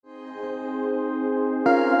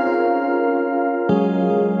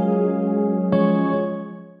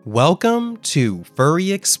Welcome to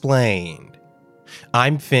Furry Explained.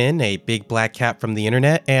 I'm Finn, a big black cat from the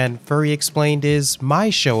internet, and Furry Explained is my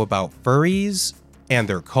show about furries and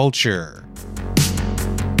their culture.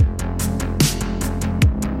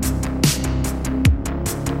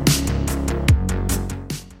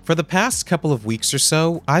 For the past couple of weeks or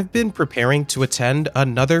so, I've been preparing to attend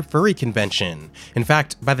another furry convention. In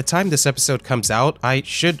fact, by the time this episode comes out, I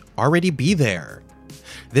should already be there.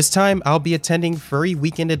 This time, I'll be attending Furry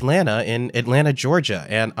Weekend Atlanta in Atlanta, Georgia,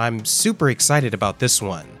 and I'm super excited about this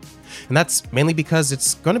one. And that's mainly because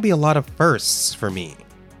it's going to be a lot of firsts for me.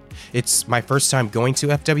 It's my first time going to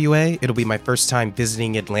FWA, it'll be my first time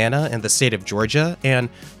visiting Atlanta and the state of Georgia, and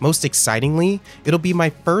most excitingly, it'll be my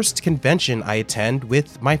first convention I attend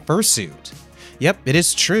with my fursuit. Yep, it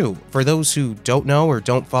is true. For those who don't know or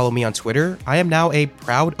don't follow me on Twitter, I am now a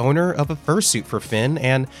proud owner of a fursuit for Finn,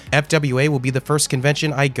 and FWA will be the first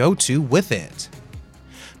convention I go to with it.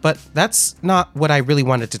 But that's not what I really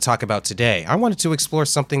wanted to talk about today. I wanted to explore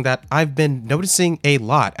something that I've been noticing a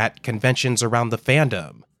lot at conventions around the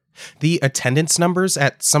fandom. The attendance numbers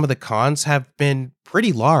at some of the cons have been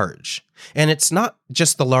pretty large. And it's not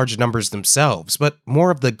just the large numbers themselves, but more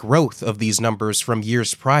of the growth of these numbers from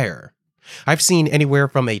years prior. I've seen anywhere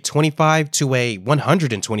from a 25 to a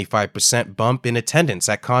 125% bump in attendance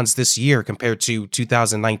at cons this year compared to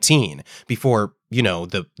 2019, before,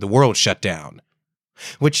 the world shut down.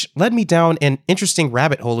 Which led me down an interesting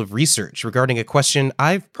rabbit hole of research regarding a question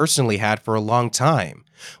I've personally had for a long time.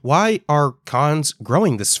 Why are cons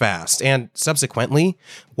growing this fast? And subsequently,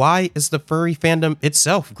 why is the furry fandom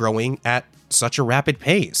itself growing at such a rapid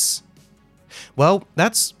pace? Well,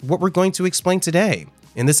 that's what we're going to explain today.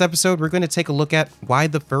 In this episode, we're going to take a look at why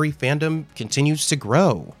the furry fandom continues to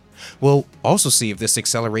grow. We'll also see if this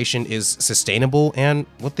acceleration is sustainable and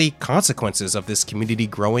what the consequences of this community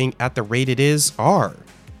growing at the rate it is are.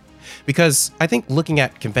 Because I think looking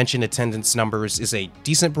at convention attendance numbers is a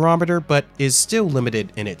decent barometer, but is still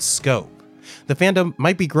limited in its scope. The fandom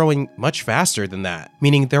might be growing much faster than that,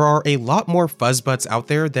 meaning there are a lot more fuzzbutts out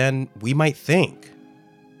there than we might think.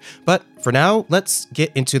 But for now, let's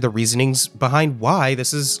get into the reasonings behind why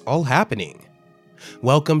this is all happening.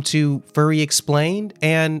 Welcome to Furry Explained,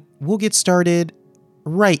 and we'll get started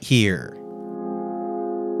right here.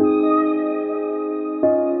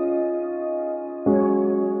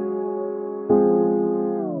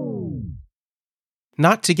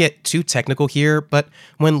 Not to get too technical here, but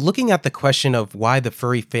when looking at the question of why the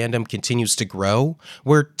furry fandom continues to grow,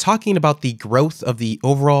 we're talking about the growth of the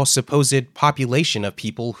overall supposed population of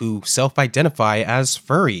people who self-identify as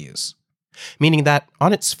furries. Meaning that,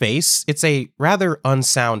 on its face, it's a rather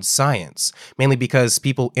unsound science, mainly because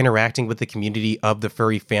people interacting with the community of the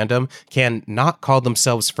furry fandom can not call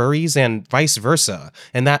themselves furries and vice versa,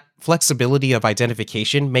 and that flexibility of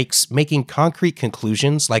identification makes making concrete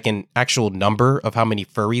conclusions, like an actual number of how many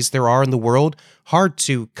furries there are in the world, hard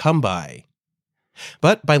to come by.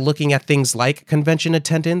 But by looking at things like convention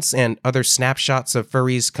attendance and other snapshots of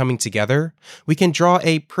furries coming together, we can draw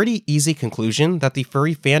a pretty easy conclusion that the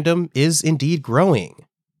furry fandom is indeed growing.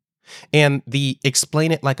 And the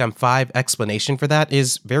explain it like I'm five explanation for that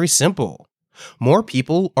is very simple. More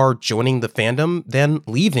people are joining the fandom than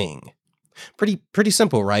leaving. Pretty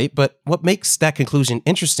simple, right? But what makes that conclusion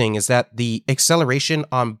interesting is that the acceleration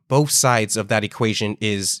on both sides of that equation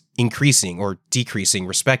is increasing or decreasing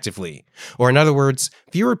respectively. Or in other words,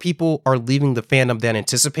 fewer people are leaving the fandom than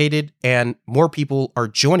anticipated, and more people are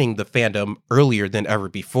joining the fandom earlier than ever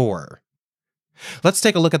before. Let's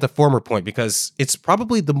take a look at the former point because it's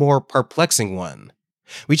probably the more perplexing one.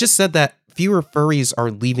 We just said that fewer furries are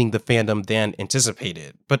leaving the fandom than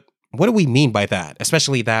anticipated, but what do we mean by that,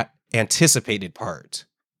 especially that anticipated part?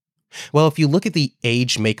 Well, if you look at the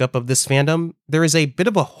age makeup of this fandom, there is a bit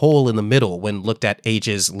of a hole in the middle when looked at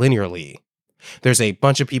ages linearly. There's a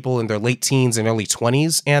bunch of people in their late teens and early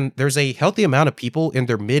 20s, and there's a healthy amount of people in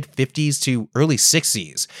their mid-50s to early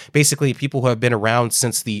 60s, basically people who have been around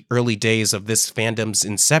since the early days of this fandom's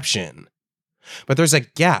inception. But there's a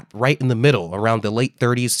gap right in the middle, around the late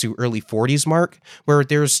 30s to early 40s mark, where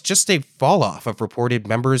there's just a fall-off of reported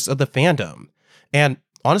members of the fandom. And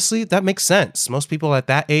honestly, that makes sense. Most people at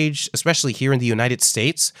that age, especially here in the United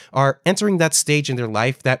States, are entering that stage in their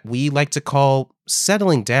life that we like to call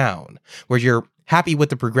settling down, where you're happy with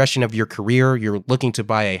the progression of your career, you're looking to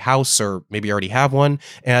buy a house or maybe already have one,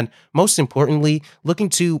 and most importantly, looking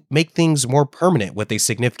to make things more permanent with a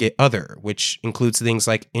significant other, which includes things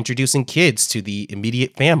like introducing kids to the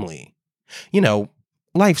immediate family.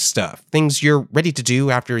 Life stuff, things you're ready to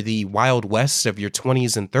do after the wild west of your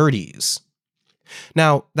 20s and 30s.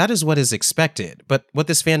 Now, that is what is expected, but what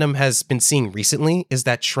this fandom has been seeing recently is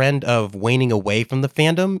that trend of waning away from the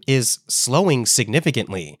fandom is slowing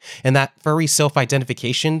significantly, and that furry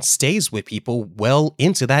self-identification stays with people well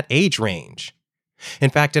into that age range. In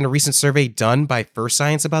fact, in a recent survey done by Fur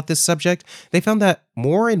Science about this subject, they found that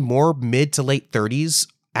more and more mid to late 30s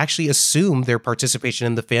actually assume their participation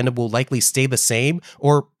in the fandom will likely stay the same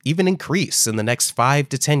or even increase in the next 5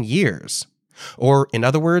 to 10 years. Or, in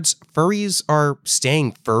other words, furries are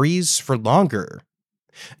staying furries for longer.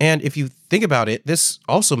 And if you think about it, this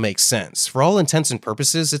also makes sense. For all intents and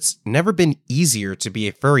purposes, it's never been easier to be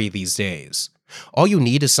a furry these days. All you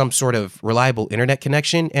need is some sort of reliable internet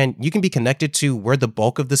connection, and you can be connected to where the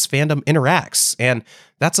bulk of this fandom interacts, and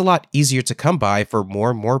that's a lot easier to come by for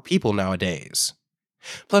more and more people nowadays.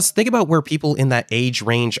 Plus, think about where people in that age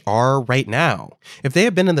range are right now. If they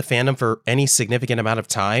have been in the fandom for any significant amount of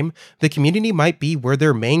time, the community might be where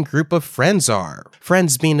their main group of friends are.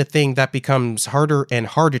 Friends being a thing that becomes harder and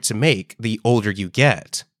harder to make the older you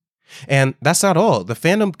get. And that's not all. The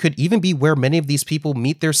fandom could even be where many of these people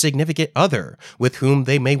meet their significant other, with whom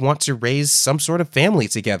they may want to raise some sort of family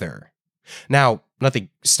together. Now, nothing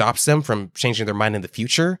stops them from changing their mind in the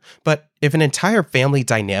future, but if an entire family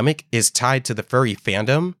dynamic is tied to the furry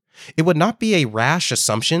fandom, it would not be a rash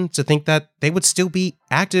assumption to think that they would still be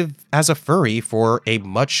active as a furry for a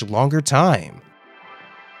much longer time.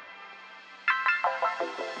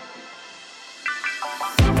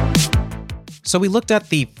 So we looked at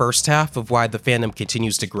the first half of why the fandom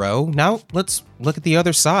continues to grow. Now let's look at the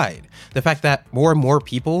other side. The fact that more and more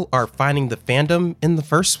people are finding the fandom in the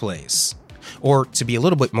first place. Or to be a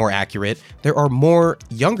little bit more accurate, there are more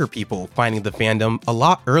younger people finding the fandom a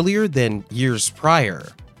lot earlier than years prior.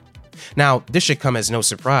 Now, this should come as no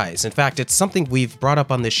surprise. In fact, it's something we've brought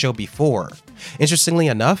up on this show before. Interestingly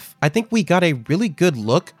enough, I think we got a really good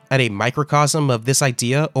look at a microcosm of this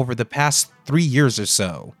idea over the past 3 years or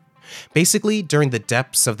so. Basically, during the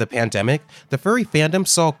depths of the pandemic, the furry fandom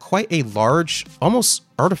saw quite a large, almost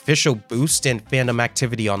artificial boost in fandom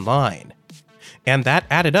activity online. And that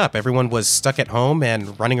added up. Everyone was stuck at home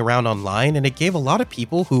and running around online, and it gave a lot of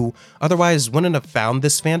people who otherwise wouldn't have found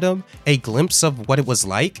this fandom a glimpse of what it was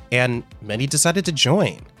like, and many decided to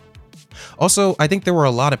join. Also, I think there were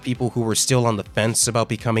a lot of people who were still on the fence about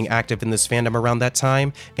becoming active in this fandom around that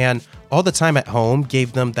time, and all the time at home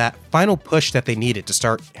gave them that final push that they needed to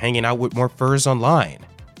start hanging out with more furs online.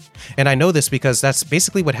 And I know this because that's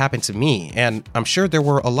basically what happened to me, and I'm sure there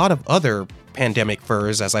were a lot of other pandemic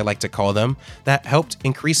furs, as I like to call them, that helped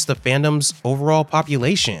increase the fandom's overall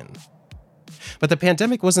population. But the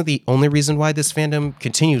pandemic wasn't the only reason why this fandom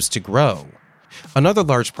continues to grow. Another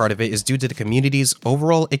large part of it is due to the community's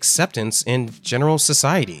overall acceptance in general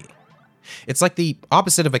society. It's like the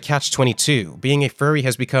opposite of a catch-22. Being a furry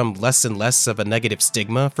has become less and less of a negative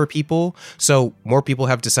stigma for people, so more people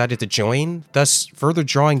have decided to join, thus further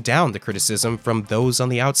drawing down the criticism from those on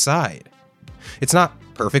the outside. It's not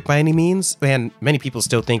perfect by any means, and many people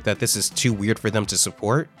still think that this is too weird for them to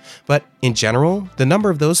support, but in general, the number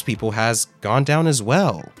of those people has gone down as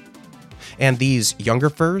well. And these younger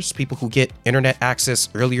furs, people who get internet access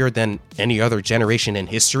earlier than any other generation in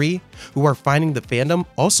history, who are finding the fandom,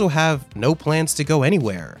 also have no plans to go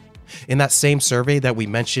anywhere. In that same survey that we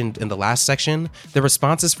mentioned in the last section, the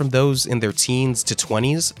responses from those in their teens to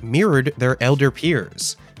 20s mirrored their elder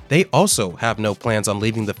peers. They also have no plans on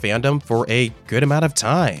leaving the fandom for a good amount of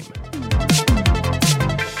time.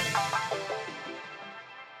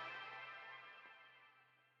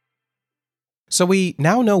 So we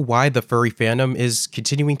now know why the furry fandom is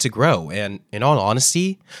continuing to grow, and in all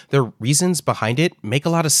honesty, the reasons behind it make a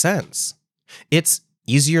lot of sense. It's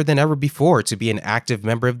easier than ever before to be an active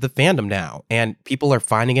member of the fandom now, and people are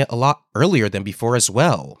finding it a lot earlier than before as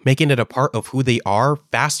well, making it a part of who they are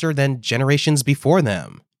faster than generations before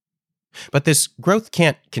them. But this growth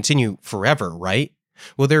can't continue forever, right?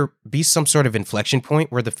 Will there be some sort of inflection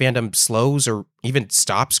point where the fandom slows or even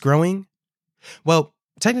stops growing? Well,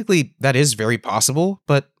 technically, that is very possible,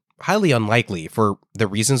 but highly unlikely for the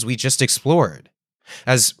reasons we just explored.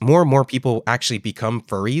 As more and more people actually become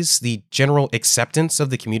furries, the general acceptance of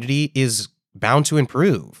the community is bound to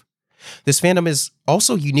improve. This fandom is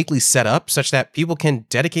also uniquely set up such that people can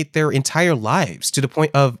dedicate their entire lives to the point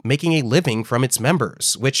of making a living from its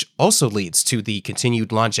members, which also leads to the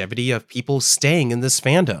continued longevity of people staying in this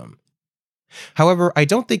fandom. However, I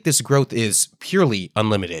don't think this growth is purely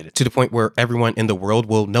unlimited to the point where everyone in the world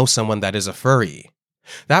will know someone that is a furry.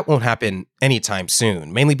 That won't happen anytime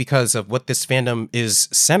soon, mainly because of what this fandom is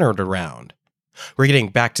centered around. We're getting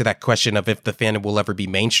back to that question of if the fandom will ever be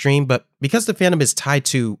mainstream, but because the fandom is tied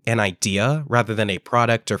to an idea rather than a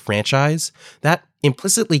product or franchise, that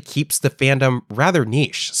implicitly keeps the fandom rather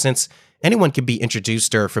niche, since anyone can be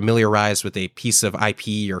introduced or familiarized with a piece of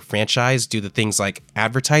IP or franchise due to things like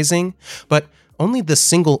advertising, but only the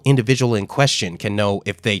single individual in question can know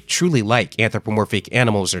if they truly like anthropomorphic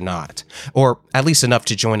animals or not, or at least enough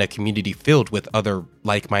to join a community filled with other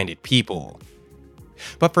like-minded people.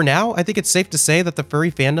 But for now, I think it's safe to say that the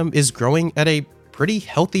furry fandom is growing at a pretty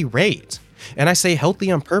healthy rate. And I say healthy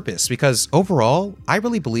on purpose because overall, I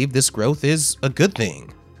really believe this growth is a good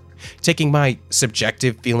thing. Taking my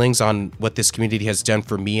subjective feelings on what this community has done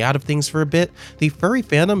for me out of things for a bit, the furry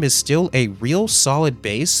fandom is still a real solid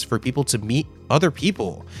base for people to meet other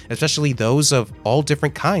people, especially those of all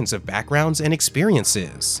different kinds of backgrounds and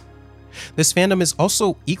experiences. This fandom is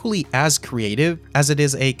also equally as creative as it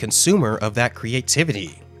is a consumer of that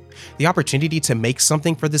creativity. The opportunity to make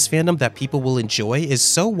something for this fandom that people will enjoy is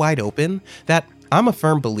so wide open that I'm a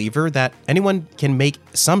firm believer that anyone can make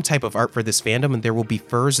some type of art for this fandom and there will be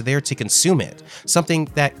furs there to consume it, something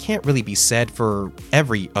that can't really be said for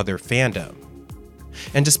every other fandom.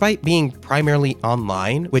 And despite being primarily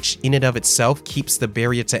online, which in and of itself keeps the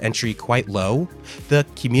barrier to entry quite low, the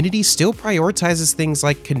community still prioritizes things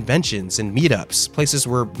like conventions and meetups, places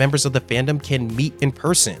where members of the fandom can meet in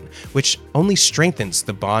person, which only strengthens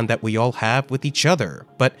the bond that we all have with each other,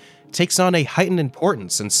 but takes on a heightened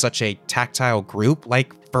importance in such a tactile group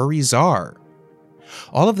like furries are.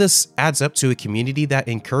 All of this adds up to a community that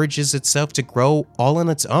encourages itself to grow all on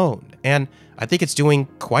its own, and I think it's doing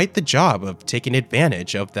quite the job of taking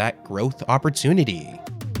advantage of that growth opportunity.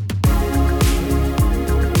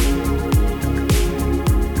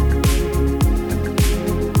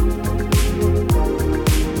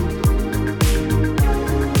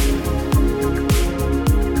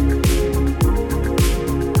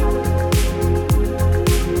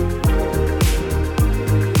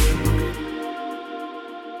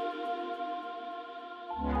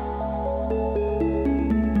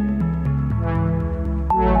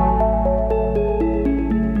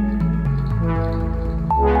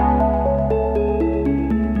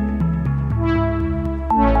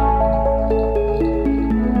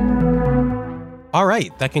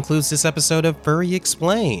 Alright, that concludes this episode of Furry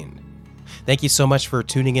Explained. Thank you so much for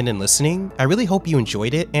tuning in and listening. I really hope you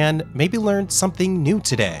enjoyed it and maybe learned something new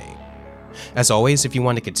today. As always, if you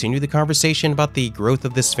want to continue the conversation about the growth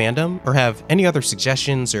of this fandom or have any other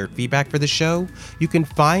suggestions or feedback for the show, you can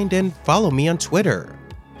find and follow me on Twitter.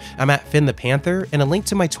 I'm at Finn the Panther, and a link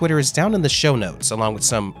to my Twitter is down in the show notes, along with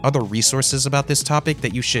some other resources about this topic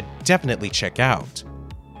that you should definitely check out.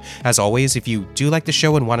 As always, if you do like the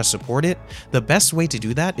show and want to support it, the best way to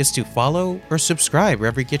do that is to follow or subscribe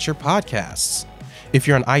wherever you get your podcasts. If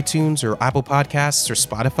you're on iTunes or Apple Podcasts or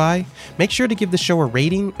Spotify, make sure to give the show a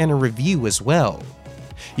rating and a review as well.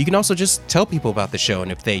 You can also just tell people about the show,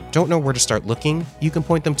 and if they don't know where to start looking, you can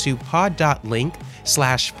point them to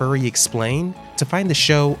pod.link/furryexplain to find the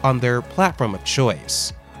show on their platform of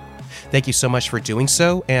choice. Thank you so much for doing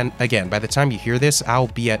so, and again, by the time you hear this, I'll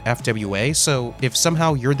be at FWA, so if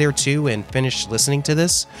somehow you're there too and finished listening to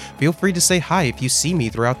this, feel free to say hi if you see me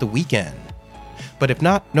throughout the weekend. But if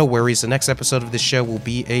not, no worries, the next episode of this show will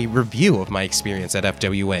be a review of my experience at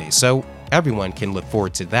FWA, so everyone can look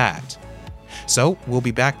forward to that. So, we'll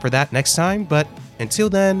be back for that next time, but until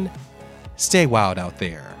then, stay wild out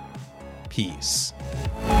there. Peace.